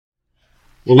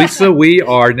Well, Lisa, we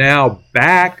are now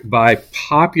back by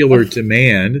popular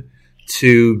demand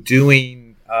to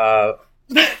doing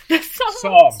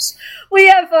Psalms. We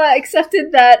have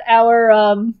accepted that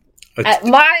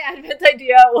my Advent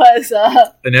idea was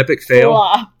an epic fail.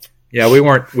 Flop. Yeah, we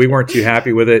weren't too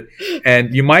happy with it.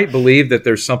 And you might believe that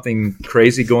there's something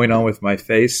crazy going on with my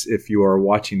face if you are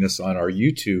watching this on our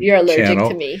YouTube channel. You're allergic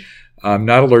to me. I'm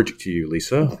not allergic to you,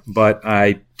 Lisa, but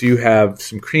I do have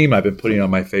some cream I've been putting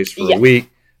on my face for a week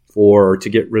to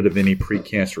get rid of any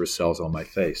precancerous cells on my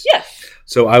face. Yes.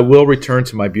 So I will return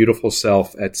to my beautiful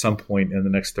self at some point in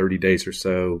the next 30 days or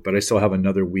so, but I still have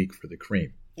another week for the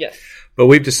cream. Yes. But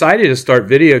we've decided to start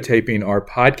videotaping our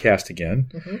podcast again,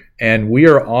 and we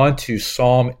are on to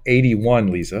Psalm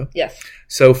 81, Lisa. Yes.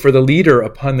 So for the leader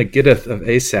upon the Gittith of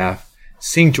Asaph,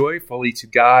 sing joyfully to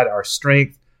God our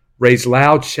strength, raise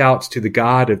loud shouts to the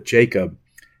God of Jacob.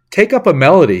 Take up a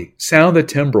melody, sound the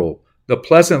timbrel, the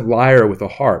pleasant lyre with a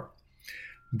harp.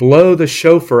 Blow the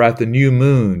shofar at the new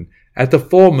moon, at the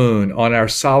full moon on our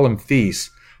solemn feast.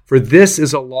 For this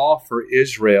is a law for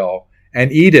Israel,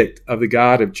 an edict of the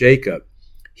God of Jacob.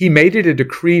 He made it a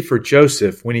decree for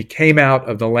Joseph when he came out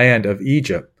of the land of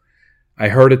Egypt. I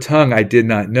heard a tongue I did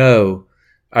not know.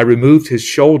 I removed his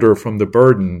shoulder from the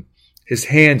burden. His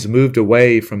hands moved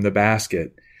away from the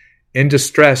basket. In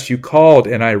distress you called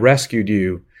and I rescued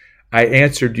you. I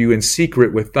answered you in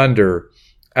secret with thunder.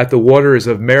 At the waters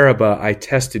of Meribah I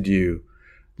tested you.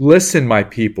 Listen, my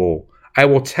people, I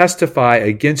will testify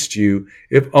against you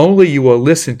if only you will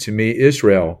listen to me,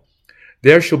 Israel.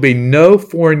 There shall be no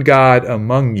foreign god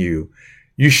among you.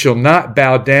 You shall not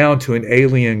bow down to an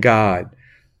alien god.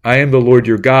 I am the Lord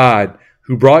your God,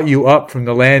 who brought you up from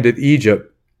the land of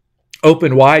Egypt.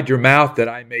 Open wide your mouth that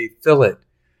I may fill it.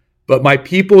 But my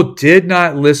people did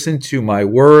not listen to my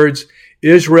words.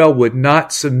 Israel would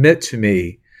not submit to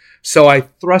me. So I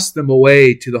thrust them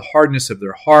away to the hardness of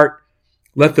their heart.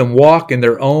 Let them walk in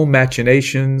their own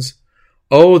machinations.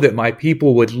 Oh, that my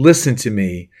people would listen to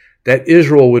me, that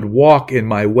Israel would walk in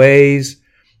my ways.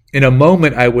 In a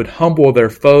moment I would humble their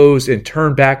foes and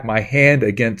turn back my hand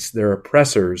against their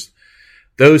oppressors.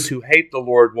 Those who hate the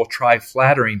Lord will try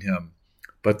flattering him,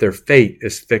 but their fate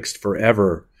is fixed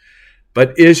forever.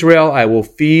 But Israel I will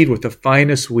feed with the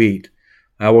finest wheat.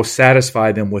 I will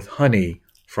satisfy them with honey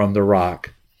from the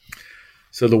rock.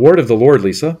 So the word of the Lord,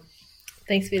 Lisa.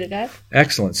 Thanks be to God.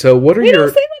 Excellent. So what are we don't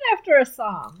say that after a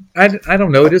psalm. I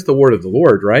don't know. It is the word of the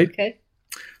Lord, right? Okay.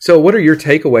 So what are your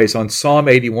takeaways on Psalm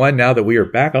 81 now that we are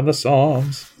back on the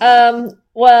Psalms? The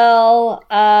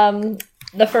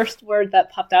first word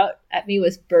that popped out at me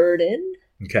was burden.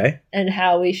 Okay. And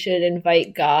how we should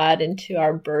invite God into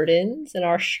our burdens and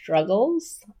our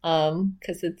struggles.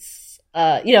 Because it's,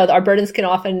 our burdens can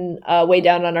often weigh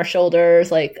down on our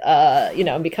shoulders,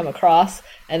 and become a cross.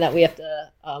 And that we have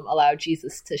to allow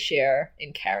Jesus to share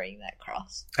in carrying that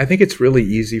cross. I think it's really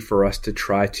easy for us to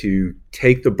try to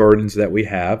take the burdens that we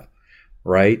have,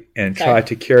 right? And try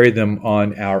to carry them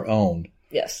on our own.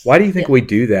 Yes. Why do you think we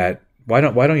do that? Why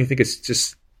don't you think it's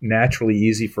just naturally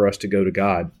easy for us to go to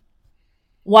God?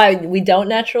 Why we don't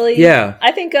naturally? Yeah.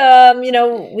 I think,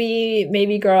 we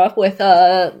maybe grow up with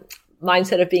a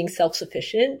mindset of being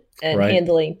self-sufficient and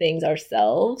handling things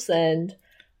ourselves and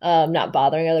not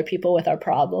bothering other people with our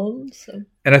problems. So.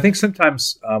 And I think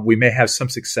sometimes we may have some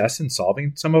success in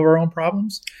solving some of our own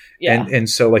problems. Yeah. And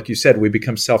so, like you said, we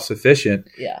become self-sufficient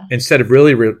instead of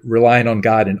really relying on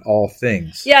God in all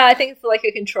things. Yeah, I think it's like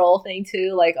a control thing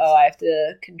too. Like, I have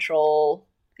to control,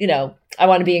 I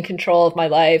want to be in control of my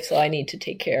life, so I need to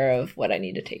take care of what I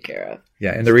need to take care of.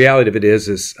 Yeah, and the reality of it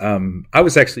is I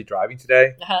was actually driving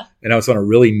today, and I was on a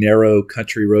really narrow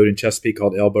country road in Chesapeake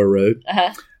called Elbow Road.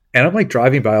 And I'm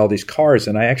driving by all these cars,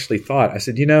 and I actually thought, I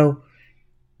said,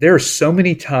 there are so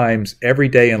many times every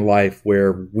day in life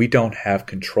where we don't have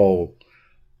control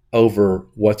over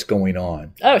what's going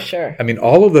on. Oh, sure. I mean,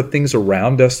 all of the things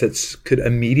around us that could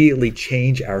immediately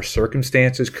change our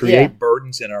circumstances, create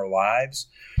burdens in our lives.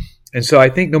 And so I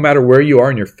think no matter where you are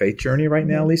in your faith journey right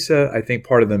now, Lisa, I think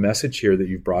part of the message here that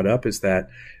you've brought up is that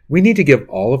we need to give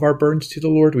all of our burdens to the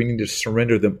Lord. We need to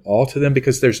surrender them all to them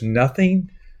because there's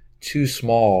nothing too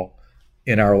small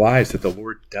in our lives that the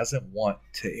Lord doesn't want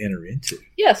to enter into.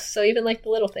 Yes, so even like the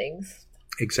little things.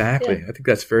 Exactly. Yeah. I think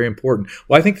that's very important.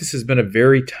 Well, I think this has been a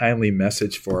very timely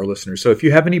message for our listeners. So if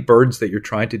you have any burdens that you're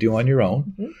trying to do on your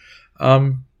own,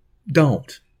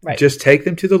 don't. Right. Just take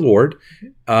them to the Lord,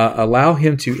 allow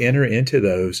him to enter into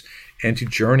those and to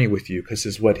journey with you because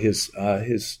his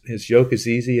yoke is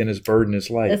easy and his burden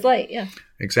is light. It's light, yeah.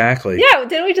 Exactly. Yeah,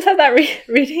 didn't we just have that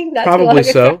reading? Probably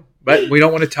so. But we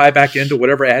don't want to tie back into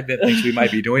whatever Advent things we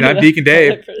might be doing. I'm Deacon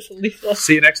Dave.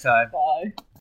 See you next time. Bye. Bye.